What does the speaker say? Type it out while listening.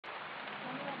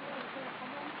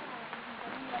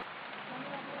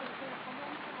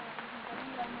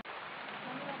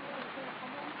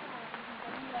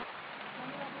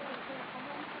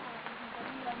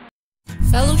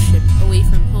Fellowship away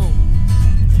from home.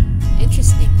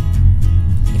 Interesting.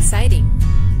 Exciting.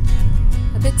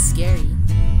 A bit scary.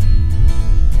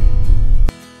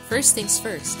 First things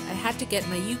first, I had to get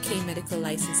my UK medical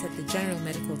license at the General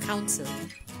Medical Council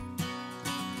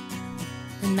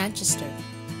in Manchester.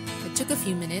 It took a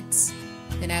few minutes,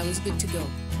 and I was good to go.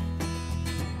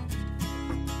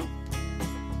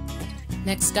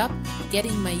 Next up,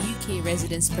 getting my UK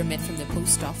residence permit from the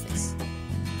post office.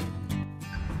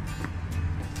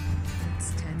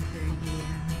 It's 10:30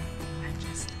 a.m.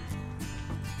 Manchester.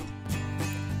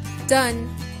 Done!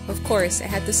 Of course, I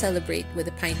had to celebrate with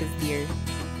a pint of beer.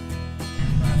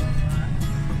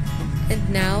 And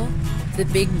now, the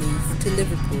big move to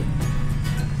Liverpool.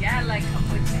 Yeah, like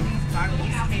opportunities,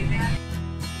 barbecues, caving.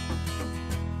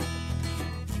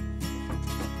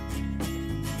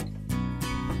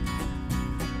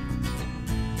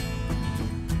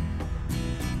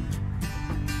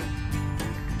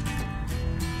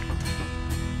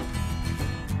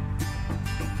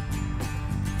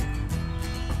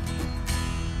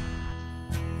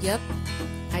 Yup,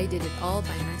 I did it all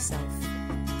by myself.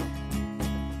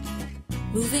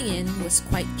 Moving in was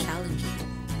quite challenging.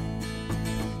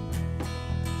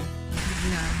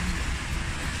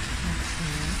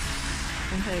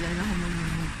 Kung kailan ako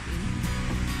mag-move in.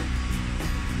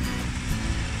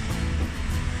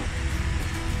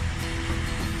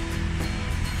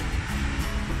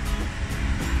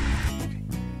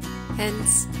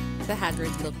 Hence, the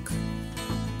haggard look.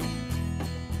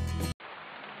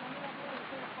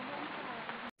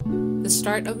 The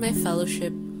start of my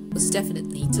fellowship was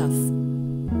definitely tough.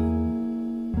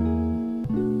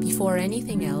 Before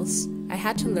anything else, I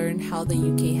had to learn how the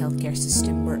UK healthcare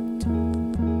system worked.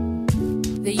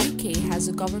 The UK has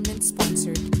a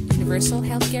government-sponsored universal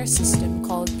healthcare system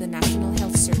called the National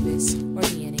Health Service, or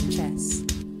the NHS.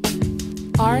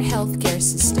 Our healthcare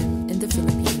system in the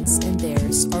Philippines and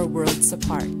theirs are worlds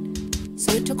apart,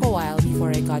 so it took a while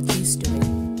before I got used to it.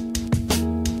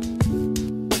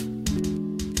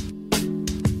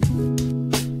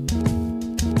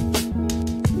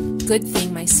 Good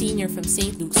thing my senior from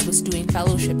St. Luke's was doing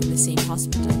fellowship in the same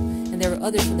hospital, and there were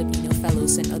other Filipino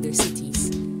fellows in other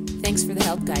cities. Thanks for the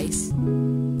help, guys.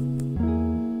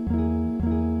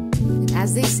 And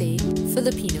as they say,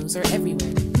 Filipinos are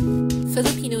everywhere.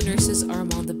 Filipino nurses are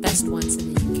among the best ones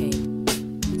in the UK.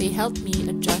 They helped me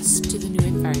adjust to the new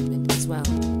environment as well.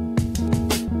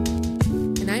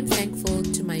 And I'm thankful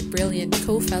to my brilliant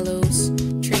co-fellows,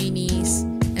 trainees,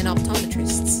 and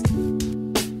optometrists.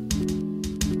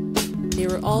 They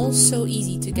were all so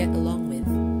easy to get along with,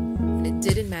 and it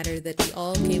didn't matter that we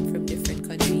all came from different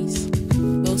countries,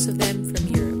 most of them from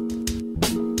Europe.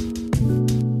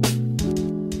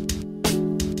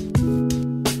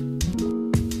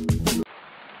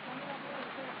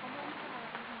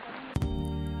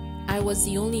 I was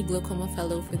the only glaucoma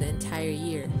fellow for the entire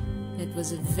year. It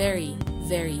was a very,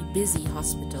 very busy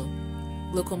hospital.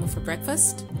 Glaucoma for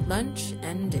breakfast, lunch,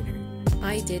 and dinner.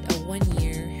 I did a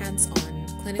one-year hands-on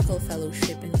clinical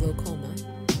fellowship in glaucoma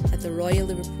at the Royal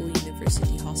Liverpool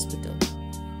University Hospital.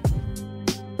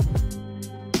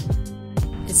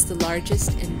 It's the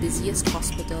largest and busiest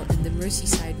hospital in the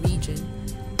Merseyside region,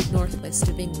 northwest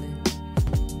of England.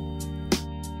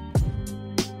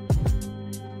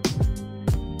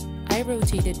 I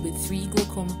rotated with 3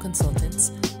 glaucoma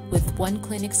consultants, with 1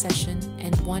 clinic session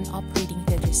and 1 operating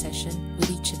theatre session with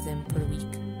each of them per week.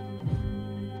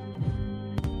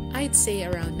 I'd say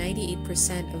around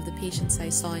 98% of the patients I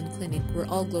saw in clinic were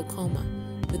all glaucoma,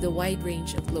 with a wide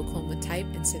range of glaucoma type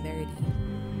and severity.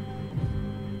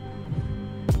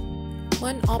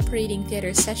 One operating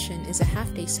theatre session is a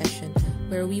half-day session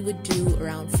where we would do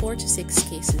around 4 to 6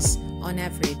 cases on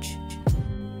average.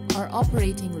 Our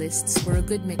operating lists were a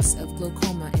good mix of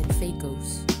glaucoma and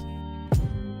phacos.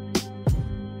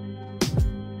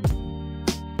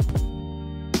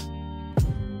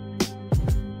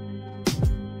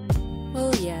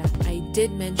 Well, yeah, I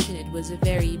did mention it was a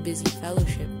very busy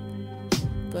fellowship,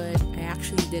 but I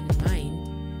actually didn't mind.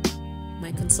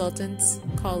 My consultants,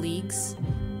 colleagues,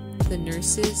 the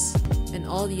nurses, and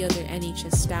all the other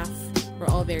NHS staff were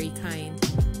all very kind,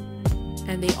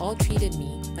 and they all treated me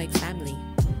like family.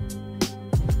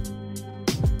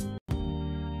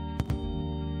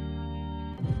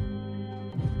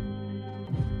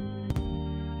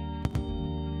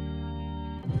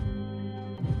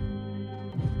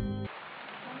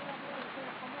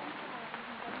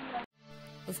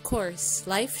 Of course,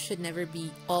 life should never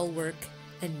be all work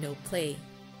and no play.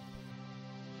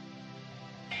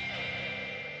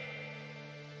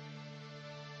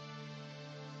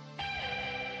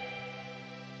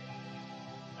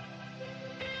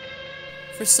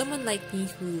 For someone like me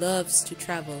who loves to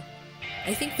travel,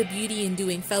 I think the beauty in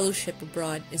doing fellowship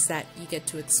abroad is that you get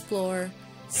to explore,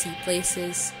 see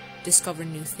places, discover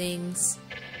new things,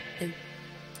 and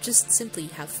just simply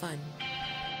have fun.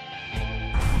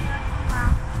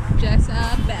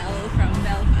 Jessa Bell from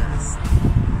Belfast.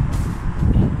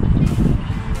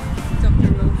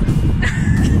 Dr. Rover.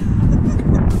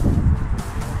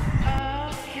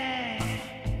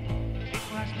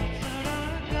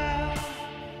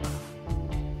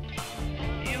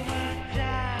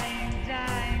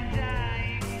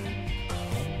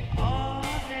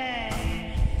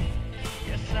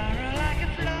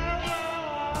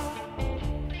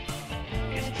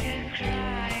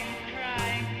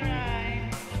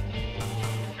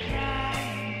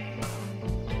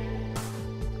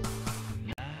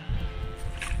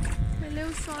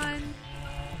 Hello, Swan.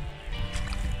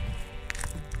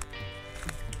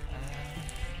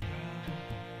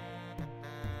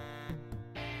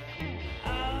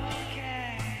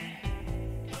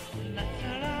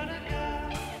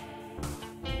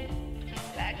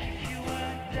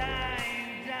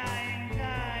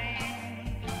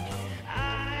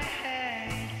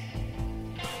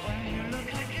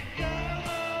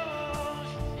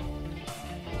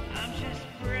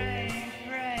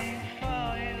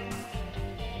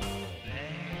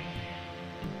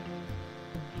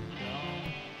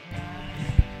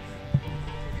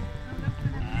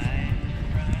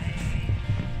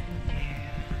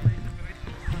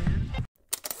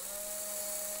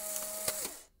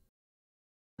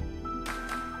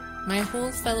 My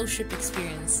whole fellowship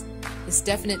experience is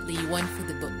definitely one for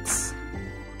the books.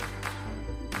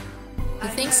 The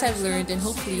things I've learned and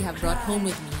hopefully have brought home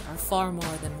with me are far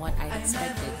more than what I'd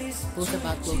expected, both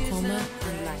about glaucoma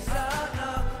and life.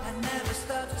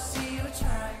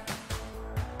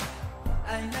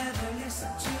 I never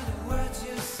listened to the words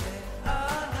you said. Oh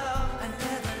no, I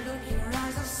never look your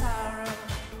eyes of sorrow.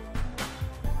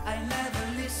 I never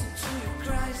listened to your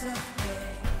cries of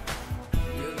pain.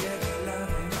 You get your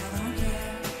love and I don't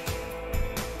care.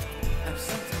 I'm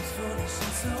sometimes foolish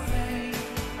and so vain.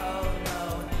 Oh no,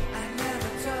 I never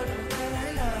told you that I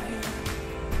love you.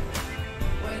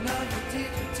 When all you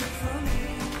did you took from me.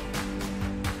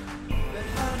 But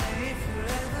honey, if you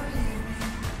ever leave me,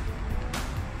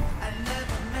 I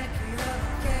never make it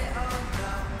okay. Oh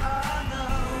no, oh no.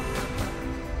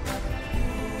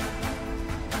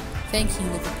 Thank you,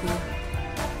 Liverpool.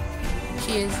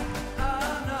 Cheers.